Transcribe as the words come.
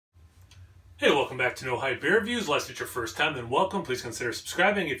Hey, welcome back to No Hype Beer Reviews. Unless it's your first time, then welcome. Please consider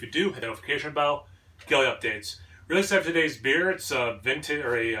subscribing. If you do, hit the notification bell. Daily updates. Really excited for today's beer. It's a vintage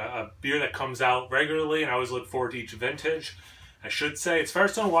or a beer that comes out regularly, and I always look forward to each vintage. I should say it's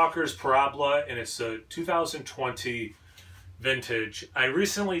Firestone Walker's Parabola, and it's a 2020 vintage. I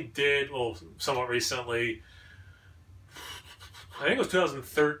recently did, well, somewhat recently. I think it was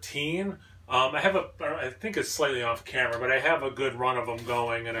 2013. I think it's slightly off camera, but I have a good run of them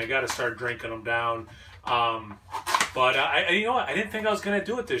going, and I got to start drinking them down. You know what? I didn't think I was going to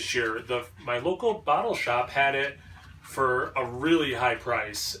do it this year. My local bottle shop had it for a really high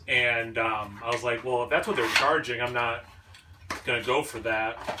price, and I was like, well, if that's what they're charging, I'm not going to go for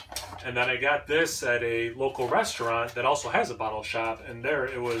that. And then I got this at a local restaurant that also has a bottle shop, and there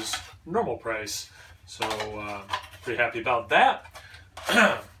it was normal price. So pretty happy about that.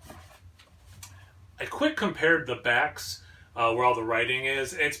 I quick compared the backs where all the writing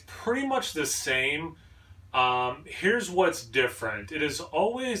is. It's pretty much the same. Here's what's different. It is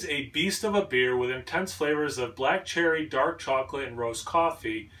always a beast of a beer with intense flavors of black cherry, dark chocolate, and roast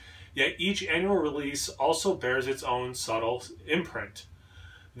coffee. Yet each annual release also bears its own subtle imprint.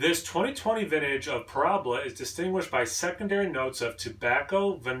 This 2020 vintage of Parabola is distinguished by secondary notes of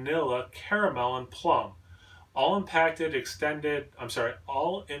tobacco, vanilla, caramel, and plum, all imparted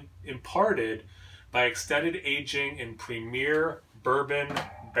by extended aging in premier bourbon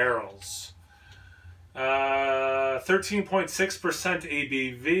barrels. 13.6%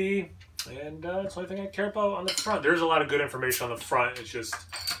 ABV, and that's the only thing I care about on the front. There's a lot of good information on the front. It's just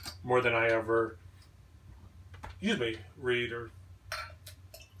more than I ever, read or.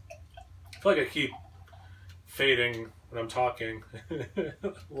 I feel like I keep fading when I'm talking.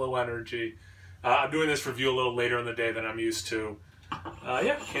 Low energy. I'm doing this review a little later in the day than I'm used to.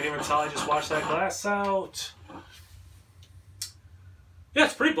 Yeah, can't even tell I just washed that glass out. Yeah,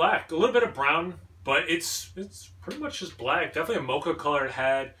 it's pretty black. A little bit of brown, but it's pretty much just black. Definitely a mocha colored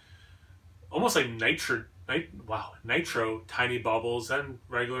head. Almost like nitro tiny bubbles, and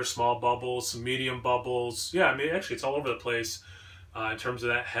regular small bubbles, some medium bubbles. Yeah, I mean, actually it's all over the place in terms of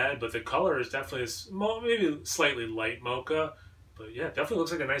that head, but the color is definitely maybe slightly light mocha. But yeah, definitely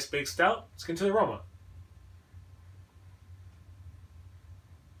looks like a nice big stout. Let's get into the aroma.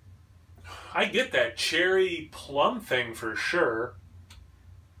 I get that cherry plum thing for sure.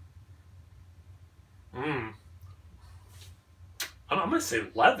 I'm going to say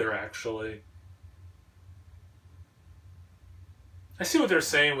leather, actually. I see what they're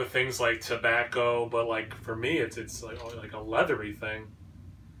saying with things like tobacco, but like for me, it's like a leathery thing.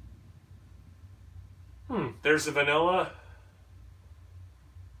 There's the vanilla.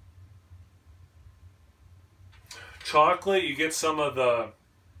 Chocolate, you get some of the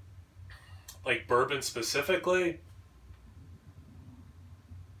like bourbon specifically.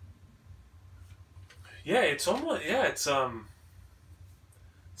 Yeah, it's almost, yeah, it's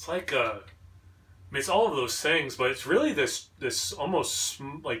like I mean, it's all of those things, but it's really this almost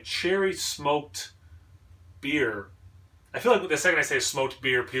like cherry smoked beer. I feel like the second I say smoked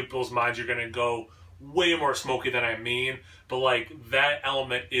beer, people's minds are gonna go way more smoky than I mean, but like that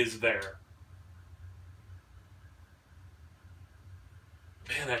element is there.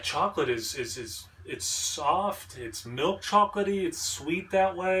 Man, that chocolate is it's soft, it's milk chocolatey, it's sweet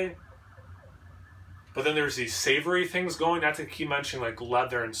that way. But then there's these savory things going, not to keep mentioning like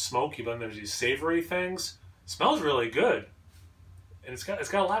leather and smoky, but then there's these savory things. It smells really good. And it's got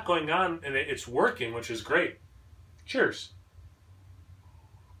a lot going on, and it's working, which is great. Cheers.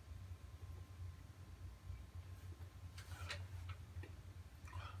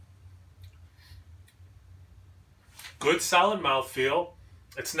 Good solid mouthfeel.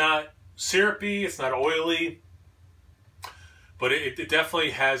 It's not syrupy, it's not oily, but it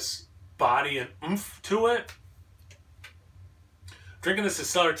definitely has body and oomph to it. Drinking this at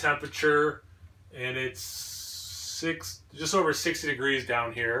cellar temperature, and it's just over 60 degrees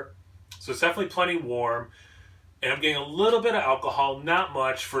down here, so it's definitely plenty warm. And I'm getting a little bit of alcohol, not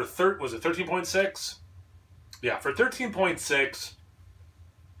much for was it 13.6? Yeah, for 13.6,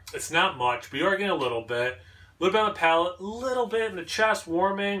 it's not much, but you are getting a little bit. A little bit on the palate, a little bit in the chest,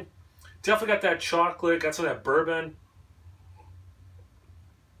 warming. Definitely got that chocolate, got some of that bourbon.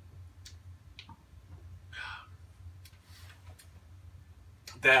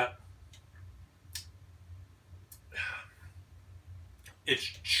 That it's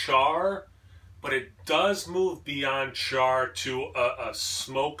char, but it does move beyond char to a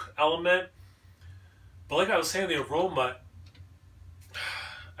smoke element. But like I was saying, the aroma,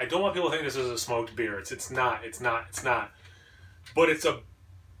 I don't want people to think this is a smoked beer. It's not. But it's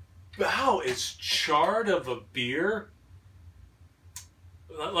as charred of a beer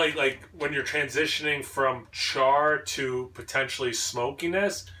like when you're transitioning from char to potentially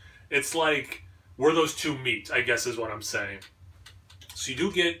smokiness, it's like where those two meet, I guess is what I'm saying. So you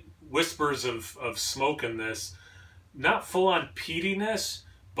do get whispers of smoke in this, not full on peatiness,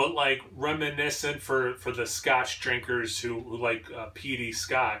 but like reminiscent for the Scotch drinkers who like peaty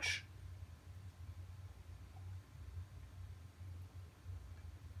Scotch.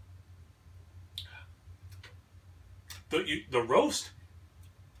 The roast,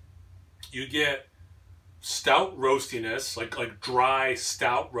 you get stout roastiness, like dry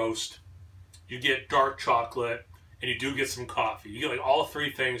stout roast. You get dark chocolate, and you do get some coffee. You get like all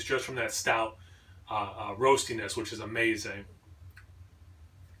three things just from that stout roastiness, which is amazing.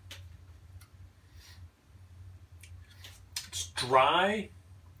 It's dry.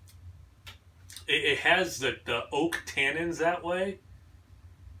 It has the oak tannins that way.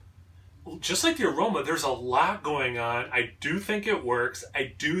 Just like the aroma, there's a lot going on. I do think it works.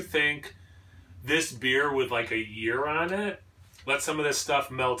 I do think this beer with like a year on it, let some of this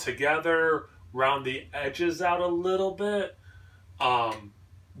stuff meld together, round the edges out a little bit,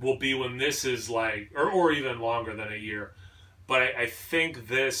 will be when this is like, or even longer than a year. But I think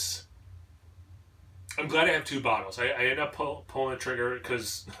this, I'm glad I have two bottles. I ended up pulling the trigger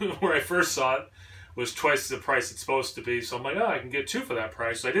because where I first saw it was twice the price it's supposed to be. So I'm like, oh, I can get two for that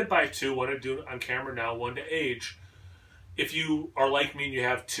price. So I did buy two, one to do on camera now, one to age. If you are like me and you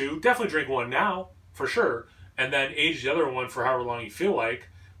have two, definitely drink one now, for sure. And then age the other one for however long you feel like.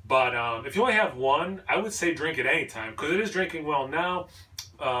 But if you only have one, I would say drink it anytime because it is drinking well now.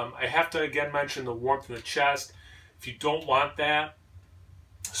 I have to again mention the warmth in the chest. If you don't want that,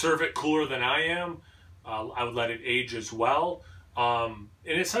 serve it cooler than I am. I would let it age as well. And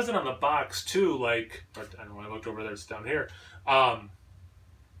it says it on the box too, like, I don't know, when I looked over there, it's down here.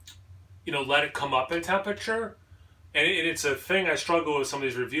 You know, let it come up in temperature. And it's a thing I struggle with some of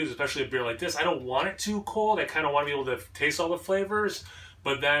these reviews, especially a beer like this. I don't want it too cold. I kind of want to be able to taste all the flavors.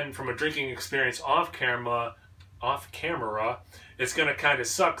 But then from a drinking experience off camera, it's going to kind of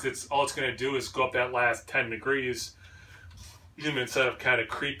suck. All it's going to do is go up that last 10 degrees, even instead of kind of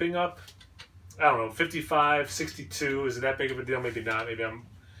creeping up. I don't know, 55, 62, is it that big of a deal? Maybe not. Maybe I'm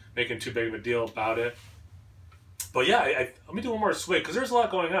making too big of a deal about it. But yeah, let me do one more swig, because there's a lot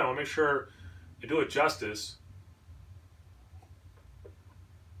going on. I want to make sure I do it justice.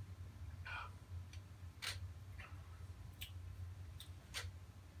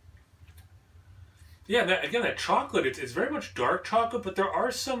 Yeah, again, that chocolate, it's very much dark chocolate, but there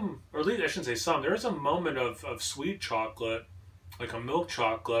are some, or at least I shouldn't say some, there is a moment of sweet chocolate, like a milk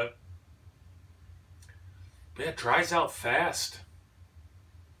chocolate. But yeah, it dries out fast.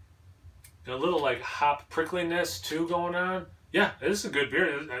 Got a little like hop prickliness too going on. Yeah, this is a good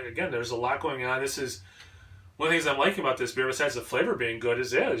beer. Again, there's a lot going on. This is one of the things I'm liking about this beer, besides the flavor being good,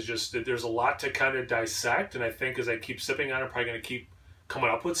 is just that there's a lot to kind of dissect. And I think as I keep sipping on it, I'm probably going to keep coming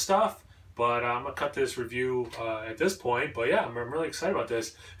up with stuff. But I'm going to cut this review at this point. But yeah, I'm really excited about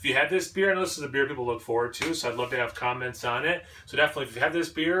this. If you had this beer, I know this is a beer people look forward to, so I'd love to have comments on it. So definitely, if you have this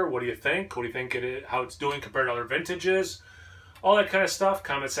beer, what do you think? What do you think it is, how it's doing compared to other vintages? All that kind of stuff,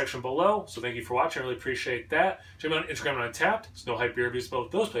 comment section below. So thank you for watching. I really appreciate that. Check me out on Instagram and Untapped. It's No Hype Beer Reviews,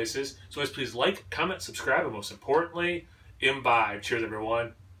 both those places. So always please like, comment, subscribe, and most importantly, imbibe. Cheers,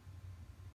 everyone.